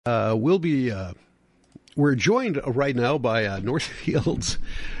We're joined right now by Northfield's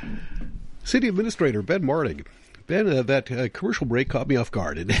City Administrator, Ben Martig. Ben, that commercial break caught me off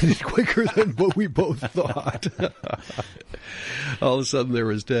guard. It ended quicker than what we both thought. All of a sudden, there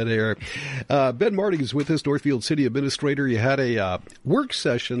was dead air. Ben Martig is with us, Northfield City Administrator. You had a work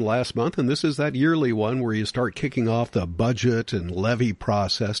session last month, and this is that yearly one where you start kicking off the budget and levy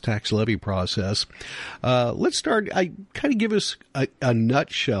process, tax levy process. Let's start. Kind of give us a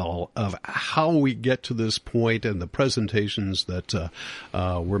nutshell of how we get to this point and the presentations that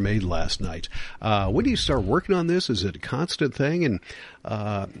were made last night. When do you start working on this? Is it a constant thing? And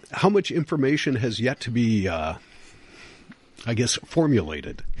how much information has yet to be,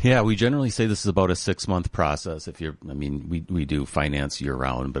 formulated? Yeah, we generally say this is about a 6-month process. We do finance year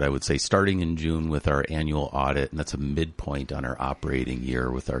round, but I would say starting in June with our annual audit, and that's a midpoint on our operating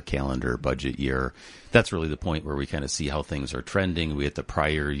year with our calendar budget year. That's really the point where we kind of see how things are trending. We get the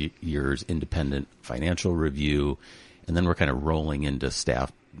prior year's independent financial review, and then we're kind of rolling into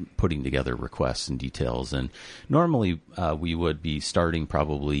staff putting together requests and details. And normally we would be starting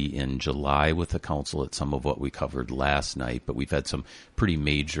probably in July with the council at some of what we covered last night, but we've had some pretty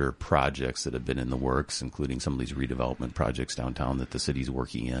major projects that have been in the works, including some of these redevelopment projects downtown that the city's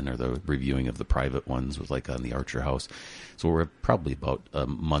working in, or the reviewing of the private ones was like on the Archer House. So we're probably about a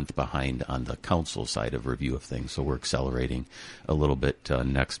month behind on the council side of review of things. So we're accelerating a little bit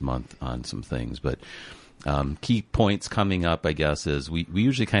next month on some things. But key points coming up, I guess, is we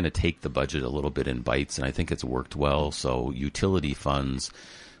usually kind of take the budget a little bit in bites, and I think it's worked well. So utility funds,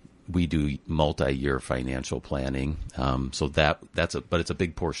 we do multi-year financial planning. But it's a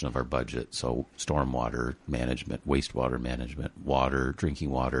big portion of our budget. So stormwater management, wastewater management, water, drinking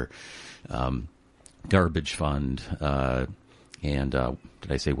water, garbage fund, and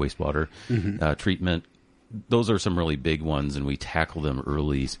did I say wastewater? Treatment. Those are some really big ones, and we tackle them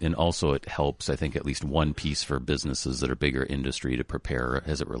early. And also it helps, I think, at least one piece for businesses that are bigger industry to prepare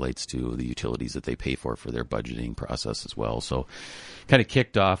as it relates to the utilities that they pay for their budgeting process as well. So kind of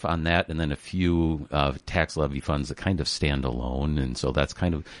kicked off on that, and then a few tax levy funds that kind of stand alone. And so that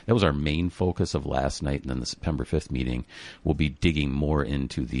was our main focus of last night. And then the September 5th meeting, we'll be digging more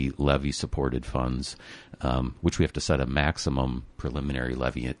into the levy-supported funds, which we have to set a maximum preliminary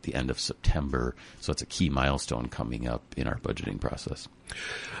levy at the end of September. So it's a key milestone coming up in our budgeting process.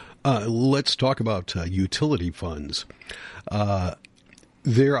 Let's talk about utility funds. I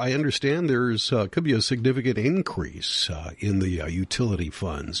understand could be a significant increase in the utility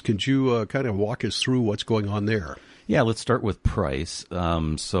funds. Could you kind of walk us through what's going on there? Yeah, let's start with price.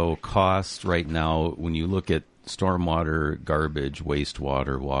 So cost right now, when you look at stormwater, garbage,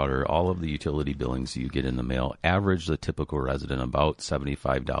 wastewater, water, all of the utility billings you get in the mail, average the typical resident about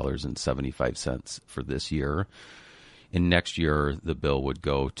 $75.75 for this year. And next year, the bill would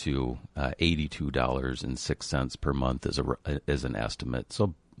go to $82.06 per month as an estimate.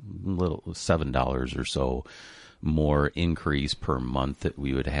 So a little $7 or so more increase per month that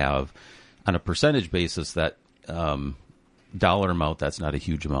we would have. On a percentage basis, that dollar amount, that's not a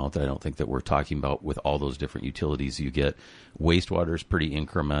huge amount. I don't think that we're talking about with all those different utilities you get. Wastewater is pretty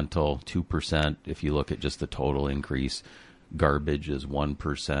incremental, 2% if you look at just the total increase. Garbage is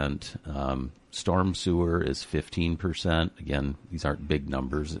 1%. Storm sewer is 15%. Again, these aren't big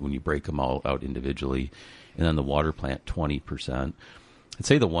numbers when you break them all out individually. And then the water plant, 20%. I'd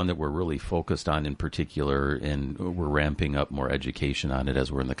say the one that we're really focused on in particular, and we're ramping up more education on it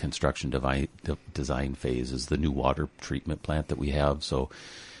as we're in the construction design phase, is the new water treatment plant that we have. So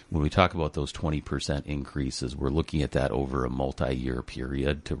when we talk about those 20% increases, we're looking at that over a multi-year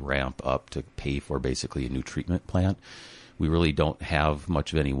period to ramp up to pay for basically a new treatment plant. We really don't have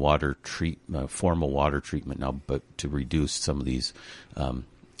much of any formal water treatment now, but to reduce some of these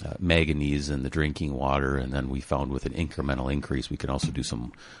manganese in the drinking water, and then we found with an incremental increase, we can also do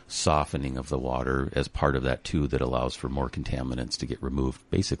some softening of the water as part of that too, that allows for more contaminants to get removed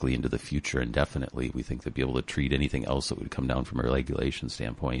basically into the future indefinitely. We think they'd be able to treat anything else that would come down from a regulation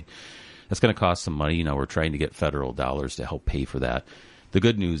standpoint. That's going to cost some money. We're trying to get federal dollars to help pay for that. The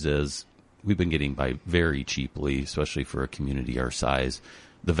good news is we've been getting by very cheaply, especially for a community our size.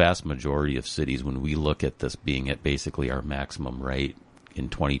 The vast majority of cities, when we look at this being at basically our maximum rate in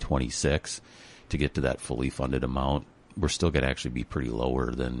 2026 to get to that fully funded amount, we're still going to actually be pretty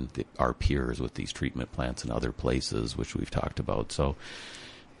lower than our peers with these treatment plants in other places, which we've talked about. So,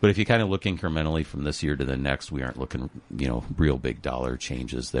 but if you kind of look incrementally from this year to the next, we aren't looking, real big dollar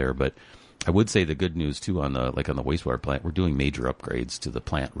changes there. But I would say the good news too on the wastewater plant, we're doing major upgrades to the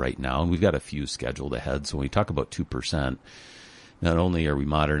plant right now, and we've got a few scheduled ahead. So when we talk about 2%, not only are we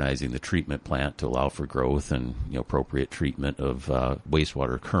modernizing the treatment plant to allow for growth and appropriate treatment of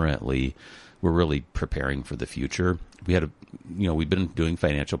wastewater currently, we're really preparing for the future. We've been doing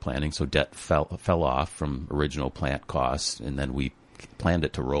financial planning, so debt fell off from original plant costs, and then we planned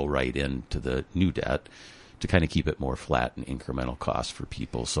it to roll right into the new debt to kind of keep it more flat and incremental costs for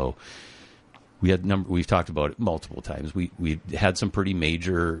people. So we've talked about it multiple times. We had some pretty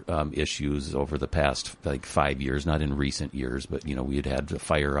major issues over the past 5 years, not in recent years, but we had a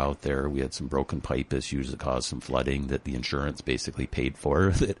fire out there. We had some broken pipe issues that caused some flooding that the insurance basically paid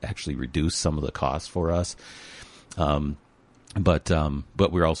for. That actually reduced some of the costs for us. But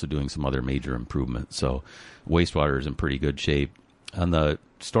we're also doing some other major improvements. So wastewater is in pretty good shape. On the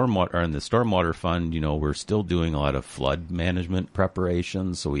stormwater fund, we're still doing a lot of flood management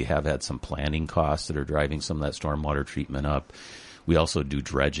preparations. So we have had some planning costs that are driving some of that stormwater treatment up. We also do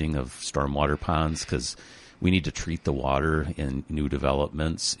dredging of stormwater ponds because we need to treat the water in new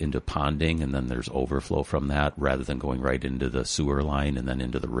developments into ponding, and then there's overflow from that rather than going right into the sewer line and then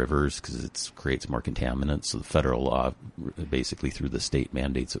into the rivers because it creates more contaminants. So the federal law, basically through the state,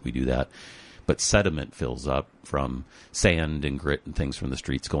 mandates that we do that. But sediment fills up from sand and grit and things from the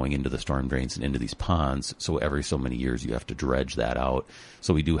streets going into the storm drains and into these ponds. So every so many years you have to dredge that out.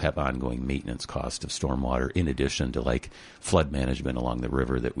 So we do have ongoing maintenance cost of stormwater in addition to flood management along the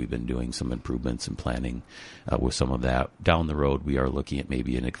river that we've been doing some improvements and planning with some of that. Down the road, we are looking at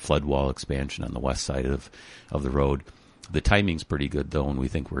maybe a flood wall expansion on the west side of the road. The timing's pretty good, though, and we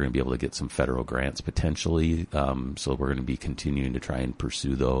think we're going to be able to get some federal grants potentially. So we're going to be continuing to try and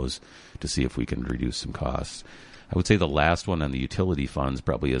pursue those to see if we can reduce some costs. I would say the last one on the utility funds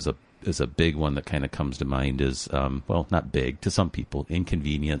probably is a big one that kind of comes to mind is, not big to some people,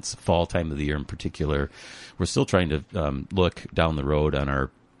 inconvenience, fall time of the year in particular. We're still trying to look down the road on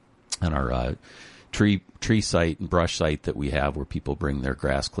our tree site and brush site that we have where people bring their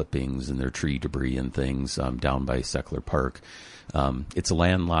grass clippings and their tree debris and things down by Seckler Park. It's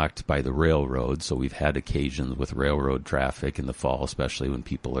landlocked by the railroad, so we've had occasions with railroad traffic in the fall, especially when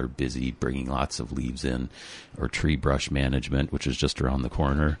people are busy bringing lots of leaves in, or tree brush management, which is just around the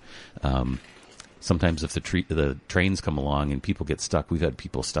corner. Sometimes if the trains come along and people get stuck, we've had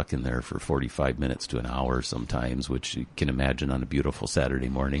people stuck in there for 45 minutes to an hour sometimes, which you can imagine on a beautiful Saturday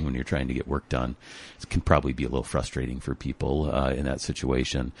morning when you're trying to get work done. It can probably be a little frustrating for people in that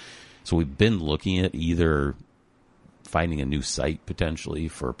situation. So we've been looking at either finding a new site potentially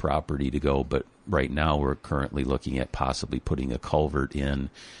for a property to go, but right now we're currently looking at possibly putting a culvert in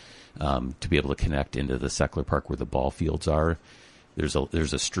to be able to connect into the Seckler Park where the ball fields are.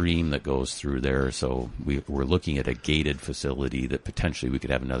 There's a stream that goes through there, so we're looking at a gated facility that potentially we could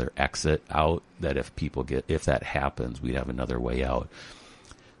have another exit out. That if that happens, we'd have another way out.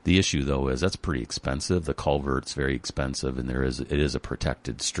 The issue though is that's pretty expensive. The culvert's very expensive, and it is a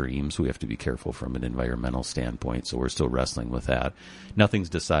protected stream, so we have to be careful from an environmental standpoint. So we're still wrestling with that. Nothing's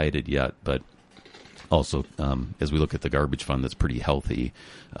decided yet, but also as we look at the garbage fund, that's pretty healthy.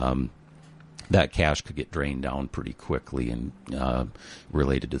 That cash could get drained down pretty quickly, and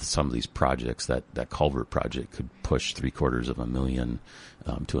related to some of these projects, that culvert project could push $750,000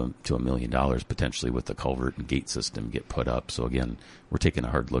 to $1 million potentially with the culvert and gate system get put up. So again, we're taking a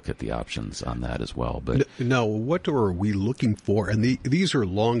hard look at the options on that as well. But now, what are we looking for? And these are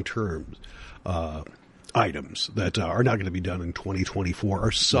long-term items that are not going to be done in 2024,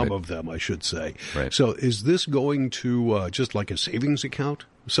 or some Right. of them, I should say. Right. So is this going to just like a savings account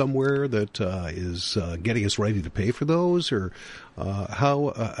somewhere that is getting us ready to pay for those, or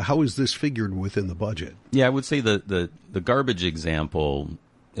how is this figured within the budget? Yeah, I would say the garbage example,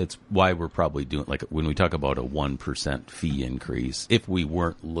 it's why we're probably doing, when we talk about a 1% fee increase, if we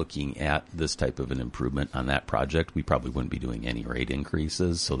weren't looking at this type of an improvement on that project, we probably wouldn't be doing any rate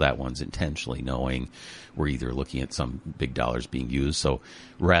increases. So that one's intentionally knowing we're either looking at some big dollars being used. So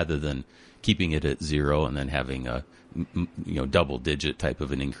rather than keeping it at zero and then having a double digit type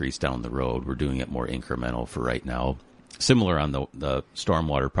of an increase down the road, we're doing it more incremental for right now. Similar on the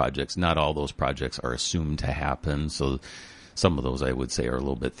stormwater projects, not all those projects are assumed to happen. So some of those I would say are a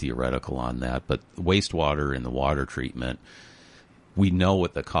little bit theoretical on that. But wastewater and the water treatment, we know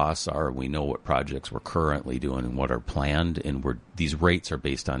what the costs are. We know what projects we're currently doing and what are planned. And these rates are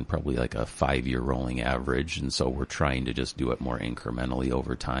based on probably like a 5-year rolling average. And so we're trying to just do it more incrementally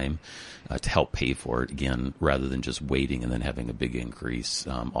over time to help pay for it again, rather than just waiting and then having a big increase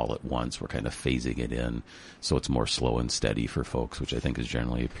all at once. We're kind of phasing it in so it's more slow and steady for folks, which I think is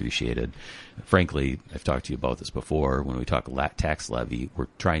generally appreciated. Frankly, I've talked to you about this before. When we talk tax levy, we're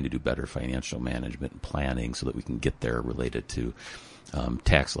trying to do better financial management and planning so that we can get there related to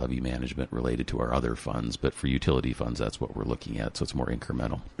tax levy management related to our other funds. But for utility funds, that's what we're looking at. So it's more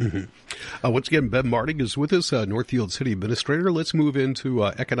incremental. Once again, Ben Martig is with us, Northfield City Administrator. Let's move into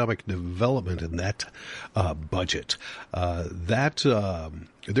economic development and that budget.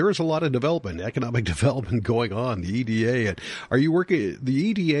 There is a lot of development, economic development going on, the EDA. And are you working, the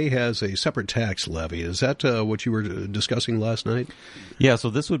EDA has a separate tax levy. Is that what you were discussing last night? Yeah,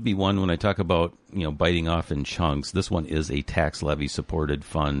 so this would be one when I talk about, biting off in chunks. This one is a tax levy supported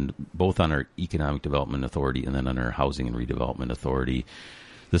fund, both on our Economic Development Authority and then on our Housing and Redevelopment Authority.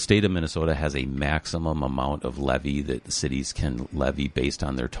 The state of Minnesota has a maximum amount of levy that the cities can levy based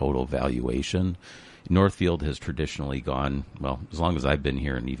on their total valuation. Northfield has traditionally gone, well, as long as I've been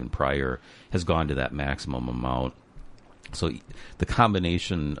here and even prior, has gone to that maximum amount. So the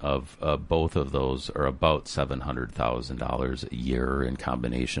combination of both of those are about $700,000 a year in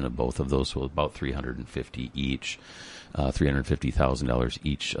combination of both of those, so about $350,000 each, $350,000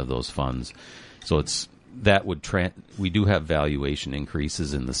 each of those funds. So it's that would we do have valuation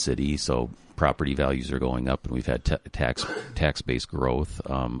increases in the city, so property values are going up, and we've had tax-based growth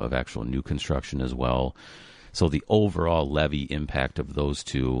of actual new construction as well. So the overall levy impact of those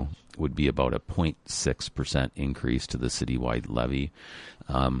two would be about a 0.6% increase to the citywide levy.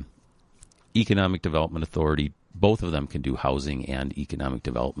 Economic Development Authority, both of them can do housing and economic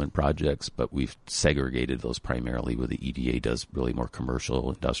development projects, but we've segregated those primarily where the EDA does really more commercial,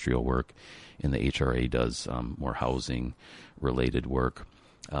 industrial work, and the HRA does more housing-related work.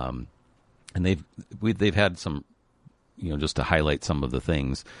 And they've had some, just to highlight some of the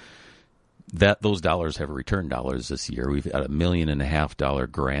things, that those dollars have returned dollars this year. We've got $1.5 million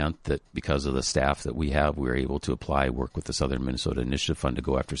grant that, because of the staff that we have, we're able to apply, work with the Southern Minnesota Initiative Fund to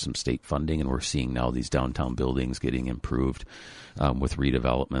go after some state funding, and we're seeing now these downtown buildings getting improved with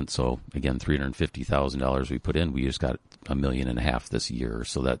redevelopment. So again, $350,000 we put in. We just got $1.5 million this year,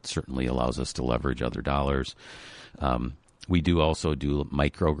 so that certainly allows us to leverage other dollars. We do also do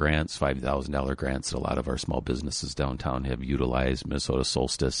micro grants, $5,000 grants that a lot of our small businesses downtown have utilized. Minnesota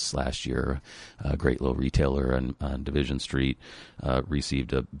Solstice last year, a great little retailer on Division Street,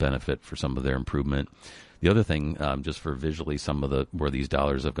 received a benefit for some of their improvement. The other thing, just for visually some of where these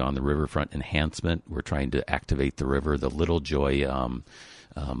dollars have gone, the riverfront enhancement, we're trying to activate the river. The Little Joy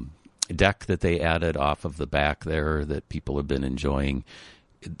deck that they added off of the back there that people have been enjoying,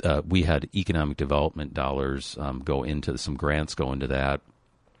 we had economic development dollars go into some grants, go into that.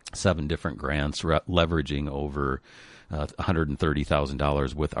 7 different grants, leveraging over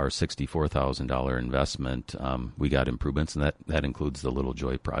 $130,000 with our $64,000 investment. We got improvements, and that includes the Little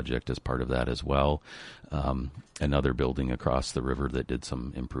Joy project as part of that as well. Another building across the river that did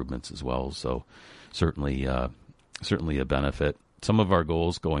some improvements as well. So certainly a benefit. Some of our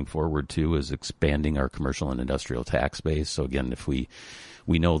goals going forward, too, is expanding our commercial and industrial tax base. So, again, if we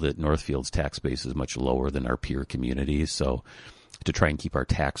know that Northfield's tax base is much lower than our peer communities. So to try and keep our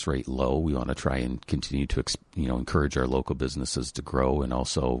tax rate low, we want to try and continue to encourage our local businesses to grow and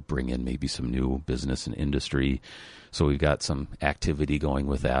also bring in maybe some new business and industry. So we've got some activity going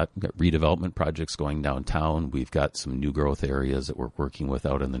with that. We've got redevelopment projects going downtown. We've got some new growth areas that we're working with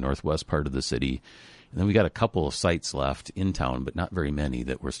out in the northwest part of the city. And then we got a couple of sites left in town, but not very many,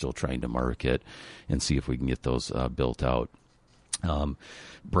 that we're still trying to market and see if we can get those built out.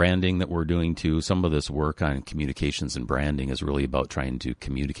 Branding that we're doing too. Some of this work on communications and branding is really about trying to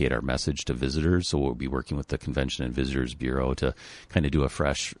communicate our message to visitors. So we'll be working with the Convention and Visitors Bureau to kind of do a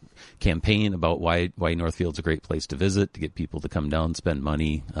fresh campaign about why Northfield's a great place to visit, to get people to come down, spend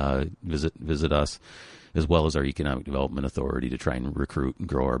money, visit us, as well as our Economic Development Authority to try and recruit and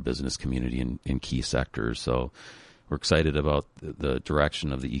grow our business community in key sectors. So we're excited about the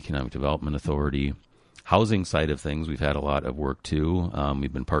direction of the Economic Development Authority. Housing side of things, we've had a lot of work too.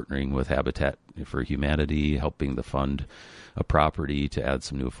 We've been partnering with Habitat for Humanity, helping to fund a property to add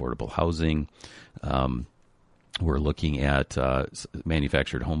some new affordable housing. We're looking at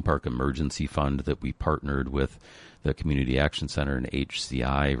Manufactured Home Park Emergency Fund that we partnered with the Community Action Center and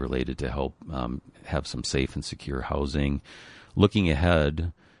HCI related to help have some safe and secure housing. Looking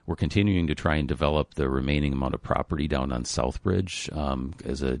ahead, we're continuing to try and develop the remaining amount of property down on Southbridge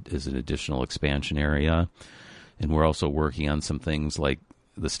as an additional expansion area. And we're also working on some things like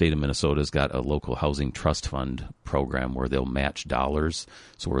the state of Minnesota's got a local housing trust fund program where they'll match dollars.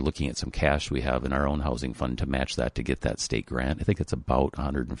 So we're looking at some cash we have in our own housing fund to match that to get that state grant. I think it's about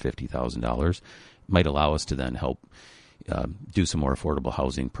 $150,000. Might allow us to then help do some more affordable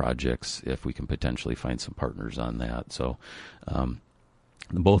housing projects if we can potentially find some partners on that. So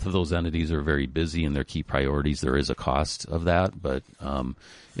Both of those entities are very busy in their key priorities. There is a cost of that, but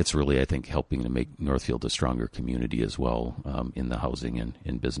it's really, I think, helping to make Northfield a stronger community as well in the housing and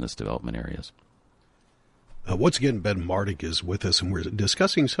in business development areas. Once again, Ben Martig is with us, and we're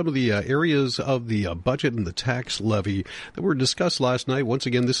discussing some of the areas of the budget and the tax levy that were discussed last night. Once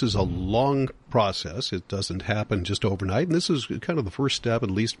again, this is a long process. It doesn't happen just overnight, and this is kind of the first step, at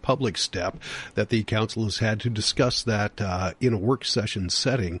least public step, that the council has had to discuss that in a work session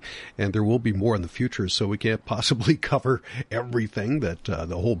setting, and there will be more in the future, so we can't possibly cover everything, that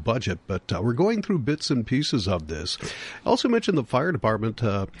the whole budget, but we're going through bits and pieces of this. I also mentioned the fire department.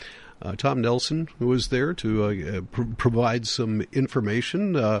 Tom Nelson, who was there to provide some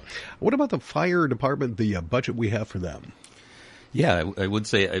information. What about the fire department, the budget we have for them? Yeah, I would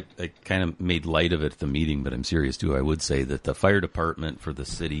say I kind of made light of it at the meeting, but I'm serious too. I would say that the fire department for the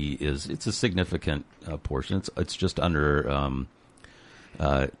city it's a significant portion. It's just under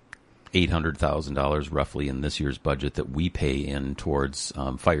 $800,000 roughly in this year's budget that we pay in towards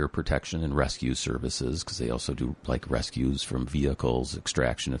fire protection and rescue services, because they also do like rescues from vehicles,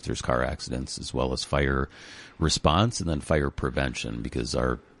 extraction if there's car accidents, as well as fire response and then fire prevention, because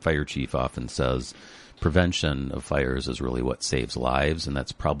our fire chief often says prevention of fires is really what saves lives, and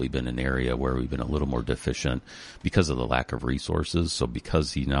that's probably been an area where we've been a little more deficient because of the lack of resources. So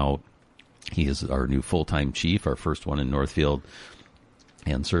because he is our new full-time chief, our first one in Northfield,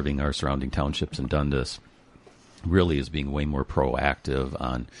 and serving our surrounding townships in Dundas, really is being way more proactive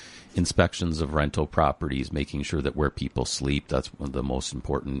on inspections of rental properties, making sure that where people sleep, that's one of the most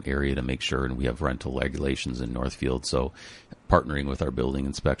important area to make sure, and we have rental regulations in Northfield, so partnering with our building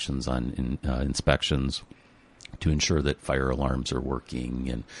inspections on inspections to ensure that fire alarms are working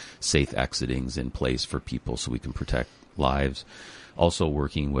and safe exitings in place for people so we can protect lives. Also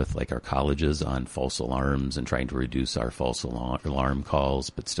working with like our colleges on false alarms and trying to reduce our false alarm calls,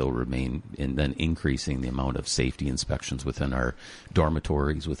 but still remain, and then increasing the amount of safety inspections within our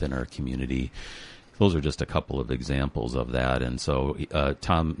dormitories, within our community. Those are just a couple of examples of that. And so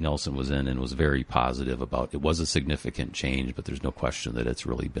Tom Nelson was in and was very positive about it. Was a significant change, but there's no question that it's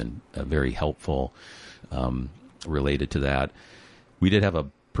really been very helpful related to that. We did have a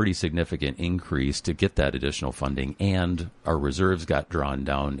pretty significant increase to get that additional funding, and our reserves got drawn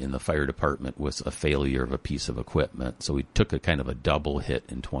down in the fire department with a failure of a piece of equipment. So we took a kind of a double hit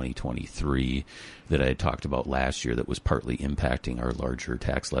in 2023 that I had talked about last year that was partly impacting our larger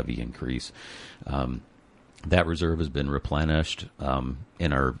tax levy increase. That reserve has been replenished,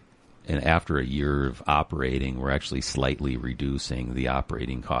 and after a year of operating, we're actually slightly reducing the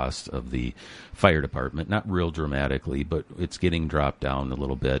operating cost of the fire department. Not real dramatically, but it's getting dropped down a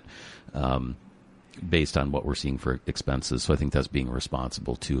little bit based on what we're seeing for expenses. So I think that's being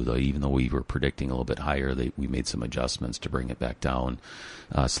responsible too, though. Even though we were predicting a little bit higher, we made some adjustments to bring it back down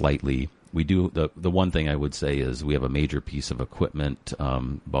slightly. We do the one thing I would say is we have a major piece of equipment,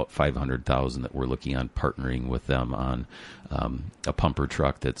 about $500,000, that we're looking on partnering with them on a pumper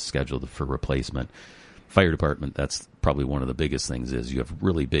truck that's scheduled for replacement. Fire department, that's probably one of the biggest things is you have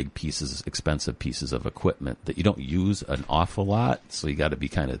really big pieces, expensive pieces of equipment that you don't use an awful lot. So you got to be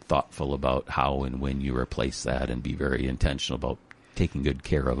kind of thoughtful about how and when you replace that and be very intentional about taking good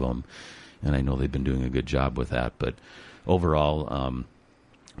care of them. And I know they've been doing a good job with that. But overall,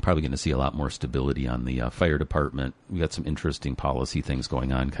 probably going to see a lot more stability on the fire department. We got some interesting policy things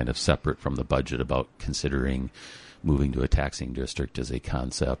going on kind of separate from the budget about considering moving to a taxing district as a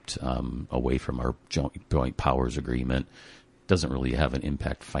concept away from our joint powers agreement. Doesn't really have an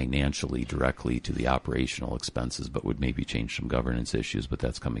impact financially directly to the operational expenses, but would maybe change some governance issues, but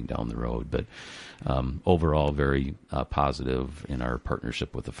that's coming down the road. But overall, very positive in our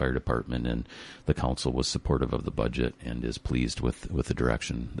partnership with the fire department, and the council was supportive of the budget and is pleased with the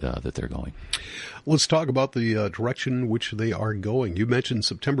direction that they're going. Let's talk about the direction which they are going. You mentioned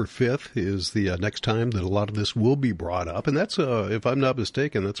September 5th is the next time that a lot of this will be brought up, and that's, if I'm not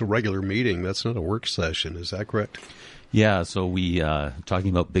mistaken, that's a regular meeting. That's not a work session. Is that correct? Yeah, so we, talking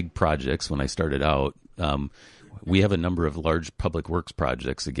about big projects, when I started out, we have a number of large public works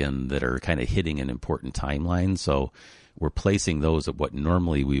projects, again, that are kind of hitting an important timeline. So we're placing those at what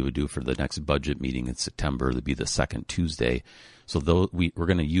normally we would do for the next budget meeting in September, to be the second Tuesday. So we're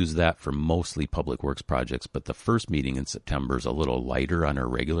going to use that for mostly public works projects, but the first meeting in September is a little lighter on our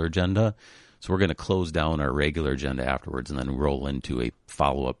regular agenda. So we're going to close down our regular agenda afterwards and then roll into a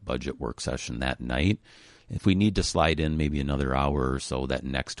follow-up budget work session that night. If we need to slide in maybe another hour or so that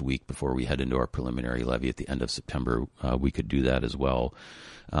next week before we head into our preliminary levy at the end of September, we could do that as well.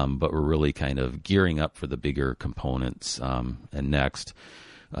 But we're really kind of gearing up for the bigger components. And next,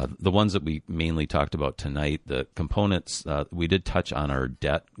 The ones that we mainly talked about tonight, the components, we did touch on our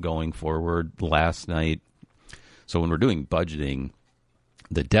debt going forward last night. So when we're doing budgeting,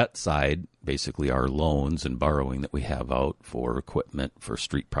 the debt side, basically our loans and borrowing that we have out for equipment for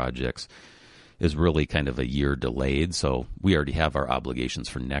street projects, is really kind of a year delayed. So we already have our obligations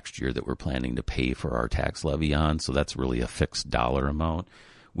for next year that we're planning to pay for our tax levy on. So that's really a fixed dollar amount.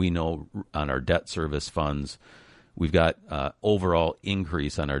 We know on our debt service funds, we've got overall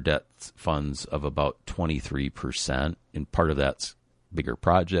increase on our debt funds of about 23%. And part of that's bigger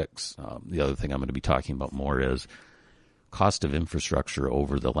projects. The other thing I'm going to be talking about more is cost of infrastructure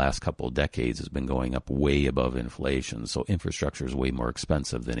over the last couple of decades has been going up way above inflation. So infrastructure is way more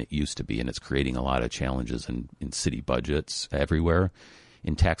expensive than it used to be, and it's creating a lot of challenges in city budgets everywhere.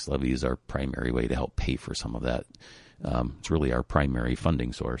 And tax levy is our primary way to help pay for some of that. It's really our primary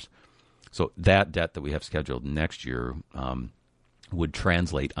funding source. So that debt that we have scheduled next year would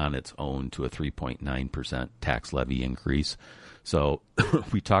translate on its own to a 3.9% tax levy increase. So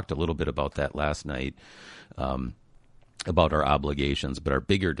we talked a little bit about that last night, about our obligations, but our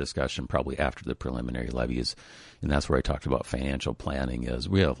bigger discussion probably after the preliminary levies, and that's where I talked about financial planning, is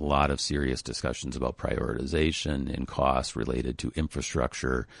we have a lot of serious discussions about prioritization and costs related to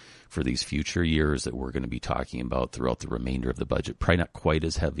infrastructure for these future years that we're going to be talking about throughout the remainder of the budget. Probably not quite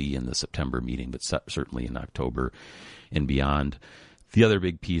as heavy in the September meeting, but certainly in October and beyond. The other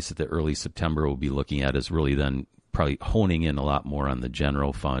big piece at the early September we'll be looking at is really then probably honing in a lot more on the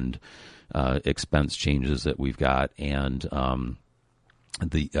general fund expense changes that we've got, and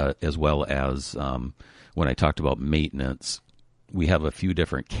as well as when I talked about maintenance, we have a few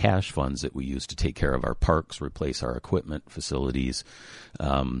different cash funds that we use to take care of our parks, replace our equipment, facilities,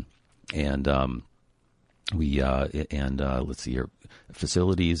 let's see here,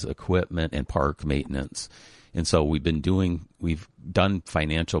 facilities, equipment, and park maintenance. And so we've done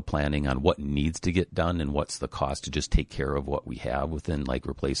financial planning on what needs to get done and what's the cost to just take care of what we have within, like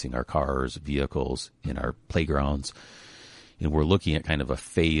replacing our cars, vehicles, in our playgrounds. And we're looking at kind of a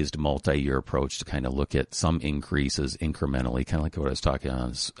phased multi-year approach to kind of look at some increases incrementally, kind of like what I was talking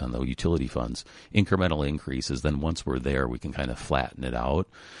on the utility funds, incremental increases. Then once we're there, we can kind of flatten it out.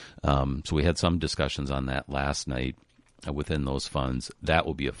 So we had some discussions on that last night. Within those funds, that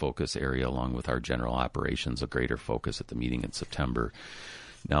will be a focus area along with our general operations, a greater focus at the meeting in September.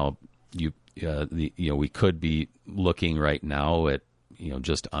 Now, we could be looking right now at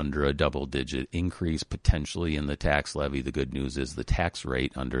just under a double-digit increase potentially in the tax levy. The good news is the tax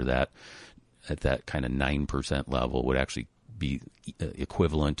rate under that, at that kind of 9% level, would actually be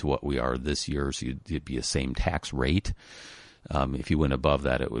equivalent to what we are this year. So it'd be the same tax rate. If you went above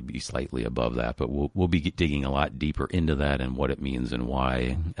that, it would be slightly above that. But we'll be digging a lot deeper into that and what it means and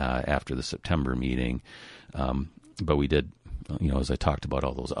why after the September meeting. But we did, as I talked about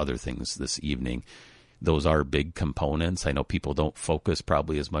all those other things this evening, those are big components. I know people don't focus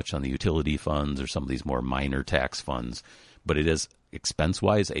probably as much on the utility funds or some of these more minor tax funds, but it is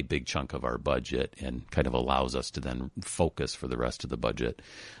expense-wise a big chunk of our budget and kind of allows us to then focus for the rest of the budget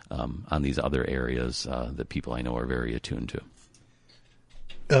on these other areas that people I know are very attuned to.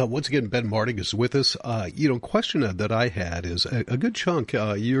 Once again, Ben Martig is with us. Question that I had is a good chunk.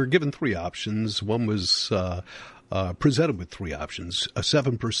 You're given three options. One was presented with three options: a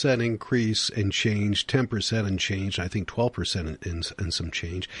 7% increase and change, 10% and change, and I think 12% and some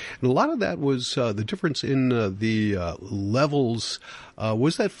change. And a lot of that was the difference in the levels.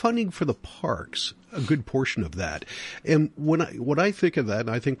 Was that funding for the parks? A good portion of that. And when I think of that, and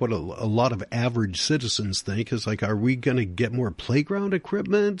I think what a lot of average citizens think is like, are we going to get more playground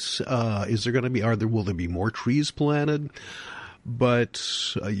equipment? Will there be more trees planted? But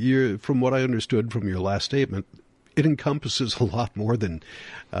from what I understood from your last statement, it encompasses a lot more than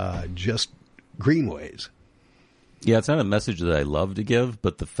just greenways. Yeah, it's not a message that I love to give,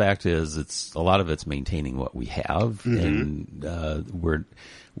 but the fact is, a lot of it's maintaining what we have, and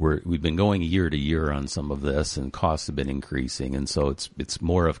we've been going year to year on some of this, and costs have been increasing, and so it's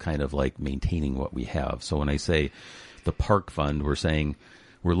more of kind of like maintaining what we have. So when I say the park fund, we're saying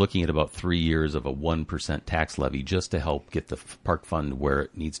we're looking at about 3 years of a 1% tax levy just to help get the park fund where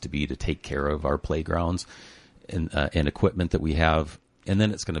it needs to be to take care of our playgrounds and equipment that we have. And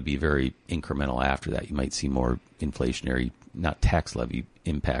then it's going to be very incremental after that. You might see more inflationary, not tax levy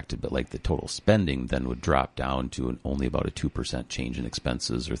impacted, but like the total spending then would drop down to only about a 2% change in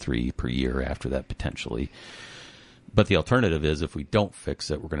expenses, or 3% per year after that potentially. But the alternative is, if we don't fix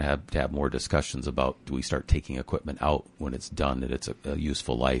it, we're going to have more discussions about, do we start taking equipment out when it's done, that it's a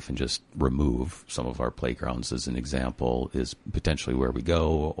useful life, and just remove some of our playgrounds, as an example, is potentially where we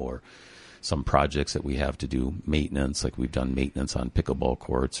go. Or some projects that we have to do maintenance, like we've done maintenance on pickleball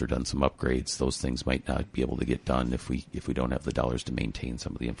courts or done some upgrades. Those things might not be able to get done if we don't have the dollars to maintain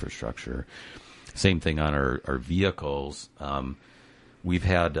some of the infrastructure. Same thing on our vehicles. We've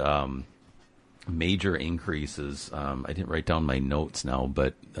had major increases. I didn't write down my notes now,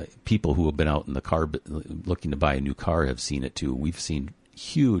 but people who have been out in the car looking to buy a new car have seen it too. We've seen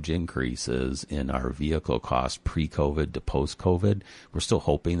huge increases in our vehicle costs pre-COVID to post-COVID. We're still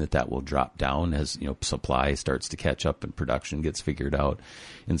hoping that will drop down as supply starts to catch up and production gets figured out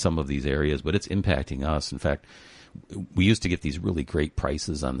in some of these areas, but it's impacting us. In fact, we used to get these really great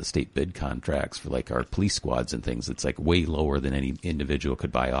prices on the state bid contracts for like our police squads and things. It's like way lower than any individual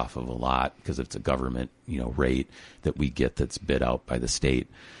could buy off of a lot because it's a government, rate that we get that's bid out by the state.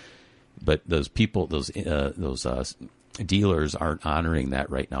 But those people, those dealers aren't honoring that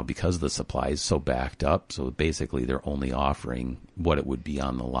right now because the supply is so backed up. So basically they're only offering what it would be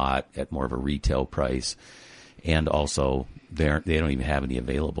on the lot at more of a retail price. And also they don't even have any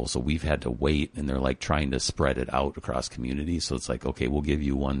available. So we've had to wait, and they're like trying to spread it out across communities. So it's like, okay, we'll give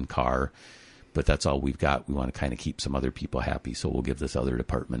you one car, but that's all we've got. We want to kind of keep some other people happy. So we'll give this other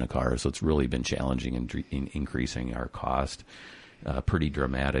department a car. So it's really been challenging in increasing our cost pretty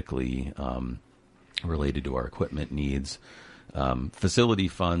dramatically. Related to our equipment needs. Facility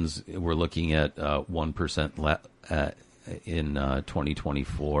funds, we're looking at 1% in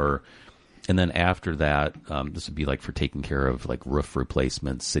 2024. And then after that, this would be like for taking care of like roof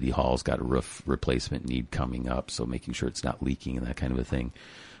replacements. City Hall's got a roof replacement need coming up, so making sure it's not leaking and that kind of a thing.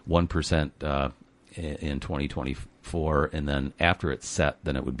 1% in 2024, and then after it's set,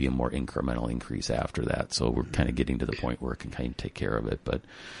 then it would be a more incremental increase after that. So we're kind of getting to the point where it can kind of take care of it. But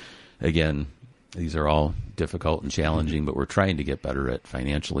again, these are all difficult and challenging, but we're trying to get better at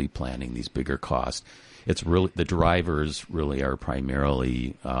financially planning these bigger costs. It's really the drivers really are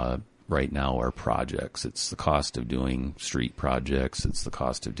primarily right now are projects. It's the cost of doing street projects. It's the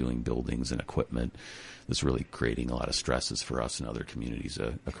cost of doing buildings and equipment that's really creating a lot of stresses for us and other communities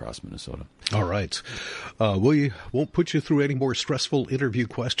across Minnesota. All right. We won't put you through any more stressful interview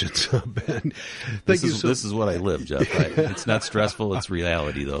questions, Ben. This is what I live, Jeff. It's not stressful. It's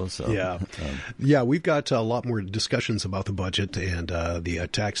reality, though. So yeah, we've got a lot more discussions about the budget and the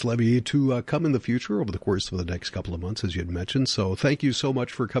tax levy to come in the future over the course of the next couple of months, as you had mentioned. So thank you so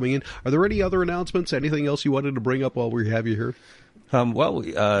much for coming in. Are there any other announcements? Anything else you wanted to bring up while we have you here? I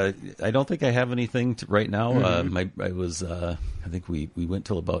don't think I have anything right now. I think we went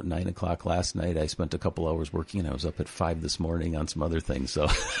till about 9:00 last night. I spent a couple hours working, and I was up at 5 this morning on some other things. So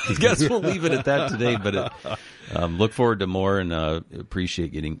I guess we'll leave it at that today. But look forward to more, and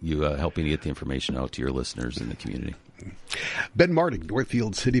appreciate getting you helping to get the information out to your listeners in the community. Ben Martig,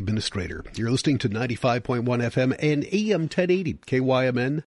 Northfield City Administrator. You're listening to 95.1 FM and AM 1080 KYMN,